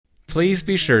Please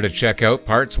be sure to check out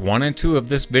parts 1 and 2 of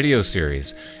this video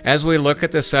series as we look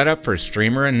at the setup for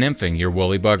streamer and nymphing your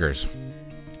woolly buggers.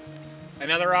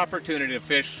 Another opportunity to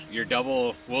fish your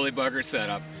double woolly bugger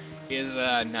setup is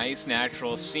a nice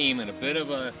natural seam and a bit of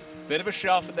a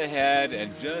shelf at the head,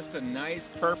 and just a nice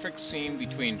perfect seam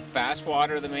between fast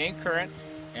water, the main current,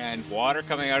 and water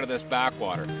coming out of this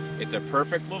backwater. It's a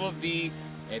perfect little V.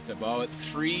 It's about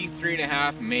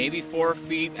 3.5, maybe 4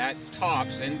 feet at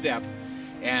tops in depth.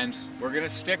 And we're gonna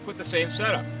stick with the same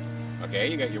setup. Okay,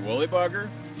 you got your woolly bugger,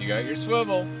 you got your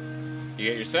swivel, you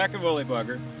got your second woolly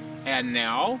bugger, and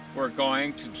now we're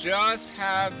going to just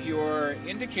have your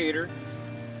indicator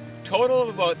total of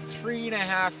about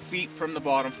 3.5 feet from the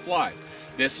bottom fly.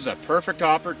 This is a perfect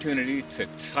opportunity to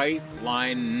tight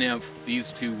line nymph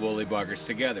these two woolly buggers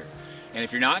together. And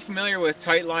if you're not familiar with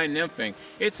tight line nymphing,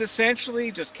 it's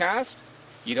essentially just cast.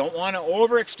 You don't want to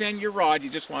overextend your rod,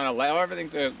 you just want to allow everything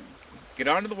to get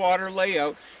onto the water, lay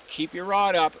out, keep your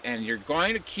rod up, and you're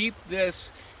going to keep this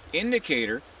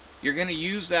indicator, you're going to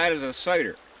use that as a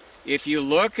sighter. If you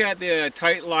look at the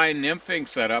tight line nymphing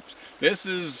setups, this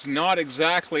is not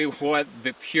exactly what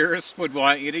the purists would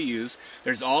want you to use.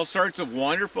 There's all sorts of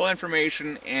wonderful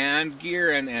information and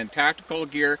gear and tactical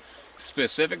gear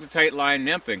specific to tight line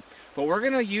nymphing. But we're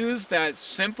going to use that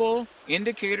simple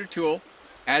indicator tool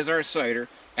as our sighter,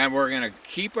 and we're going to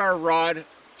keep our rod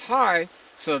high.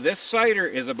 So this sighter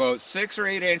is about 6 or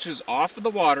 8 inches off of the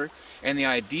water, and the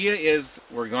idea is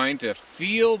we're going to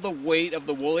feel the weight of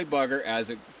the woolly bugger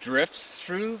as it drifts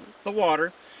through the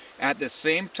water. At the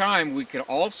same time, we can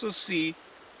also see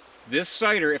this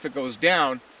sighter, if it goes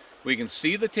down, we can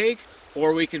see the take,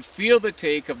 or we can feel the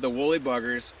take of the woolly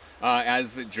buggers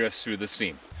as it drifts through the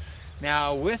seam.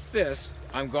 Now with this,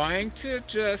 I'm going to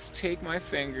just take my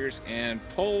fingers and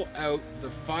pull out the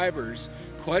fibers,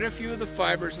 quite a few of the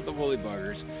fibers of the woolly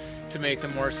buggers, to make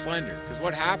them more slender. Because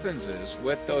what happens is,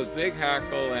 with those big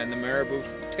hackle and the marabou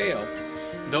tail,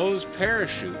 those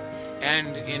parachute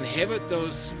and inhibit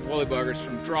those woolly buggers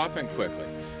from dropping quickly.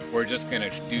 We're just going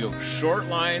to do short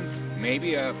lines,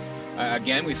 maybe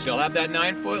again, we still have that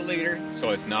 9-foot leader, so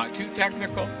it's not too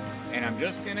technical. And I'm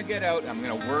just going to get out, I'm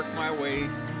going to work my way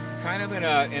kind of in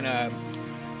a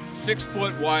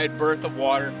 6-foot wide berth of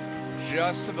water,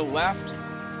 just to the left,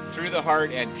 through the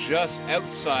heart, and just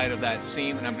outside of that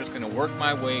seam. And I'm just going to work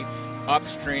my way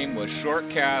upstream with short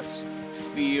casts,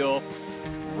 feel,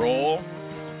 roll,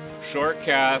 short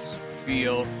cast,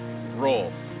 feel,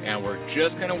 roll. And we're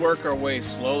just going to work our way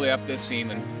slowly up this seam,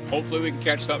 and hopefully we can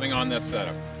catch something on this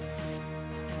setup.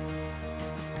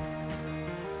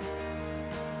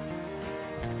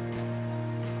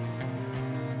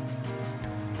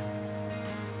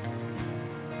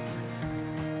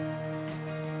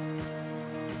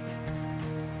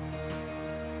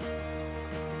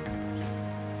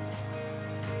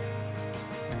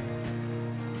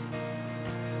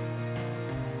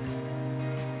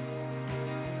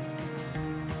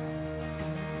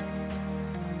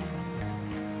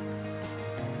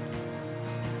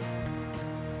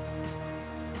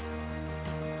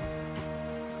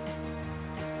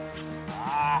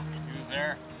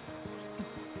 There.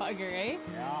 Bugger, eh?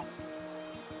 Yeah.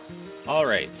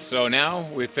 Alright, so now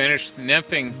we finished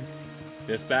nymphing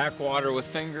this backwater with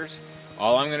fingers.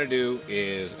 All I'm going to do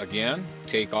is, again,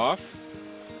 take off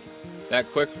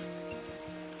that quick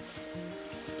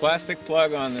plastic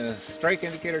plug on the strike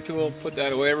indicator tool, put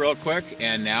that away real quick,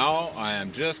 and now I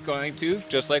am just going to,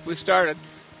 just like we started,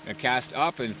 cast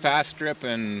up and fast strip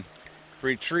and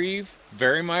retrieve,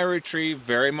 vary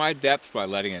my depth by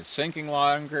letting it sinking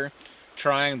longer,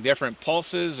 trying different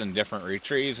pulses and different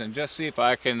retrieves, and just see if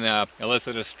I can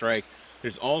elicit a strike.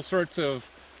 There's all sorts of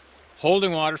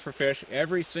holding water for fish.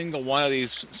 Every single one of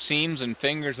these seams and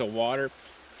fingers of water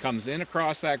comes in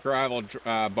across that gravel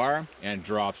bar and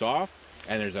drops off,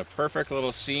 and there's a perfect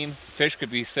little seam. Fish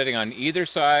could be sitting on either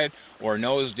side or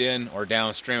nosed in or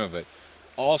downstream of it.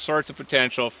 All sorts of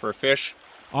potential for fish.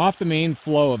 Off the main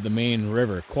flow of the main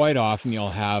river, quite often you'll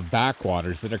have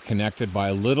backwaters that are connected by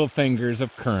little fingers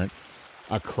of current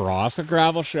across a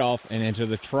gravel shelf and into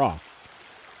the trough.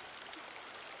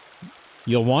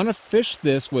 You'll want to fish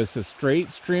this with a straight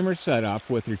streamer setup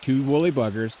with your 2 woolly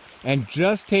buggers, and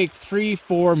just take 3,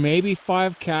 4, maybe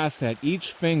 5 casts at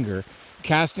each finger,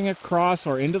 casting across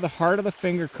or into the heart of the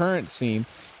finger current seam,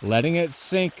 letting it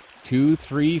sink 2,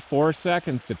 3, 4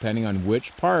 seconds depending on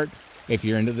which part. If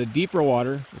you're into the deeper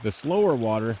water, the slower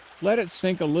water, let it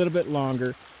sink a little bit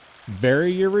longer.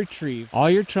 Vary your retrieve. All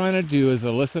you're trying to do is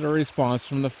elicit a response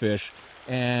from the fish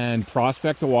and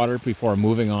prospect the water before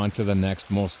moving on to the next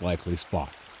most likely spot.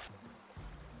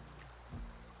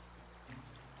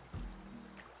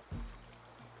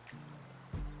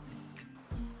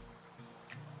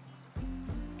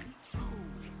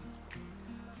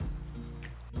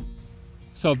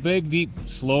 So big, deep,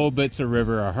 slow bits of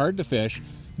river are hard to fish.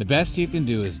 The best you can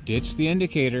do is ditch the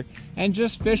indicator and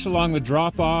just fish along the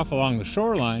drop-off along the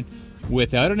shoreline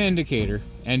without an indicator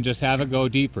and just have it go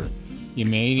deeper. You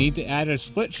may need to add a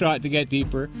split shot to get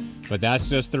deeper, but that's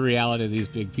just the reality of these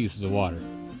big pieces of water.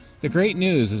 The great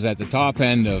news is at the top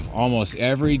end of almost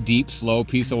every deep, slow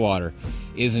piece of water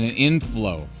is an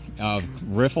inflow of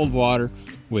riffled water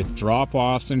with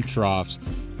drop-offs and troughs,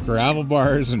 gravel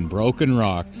bars and broken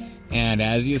rock. And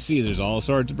as you see, there's all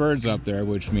sorts of birds up there,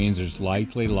 which means there's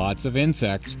likely lots of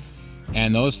insects,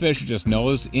 and those fish are just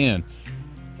nosed in.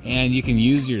 And you can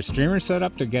use your streamer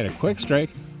setup to get a quick strike,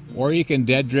 or you can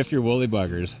dead drift your woolly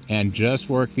buggers and just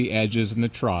work the edges and the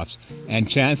troughs, and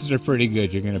chances are pretty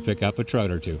good you're going to pick up a trout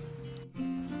or two.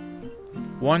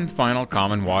 One final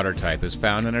common water type is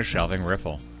found in a shelving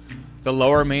riffle. The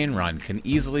lower main run can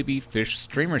easily be fished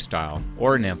streamer style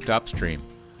or nymphed upstream.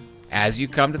 As you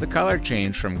come to the color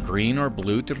change from green or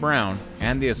blue to brown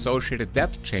and the associated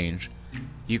depth change,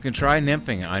 you can try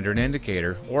nymphing under an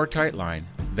indicator or tight line,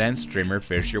 then streamer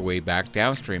fish your way back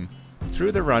downstream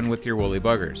through the run with your woolly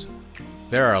buggers.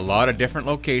 There are a lot of different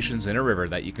locations in a river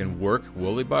that you can work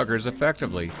woolly buggers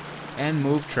effectively and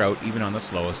move trout even on the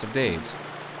slowest of days.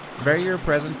 Vary your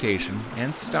presentation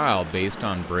and style based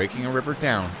on breaking a river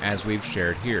down as we've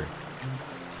shared here.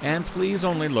 And please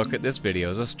only look at this video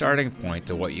as a starting point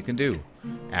to what you can do.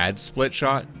 Add split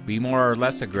shot, be more or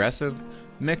less aggressive,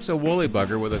 mix a woolly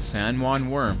bugger with a San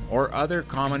Juan worm or other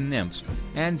common nymphs,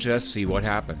 and just see what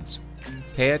happens.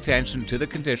 Pay attention to the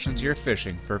conditions you're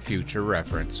fishing for future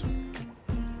reference.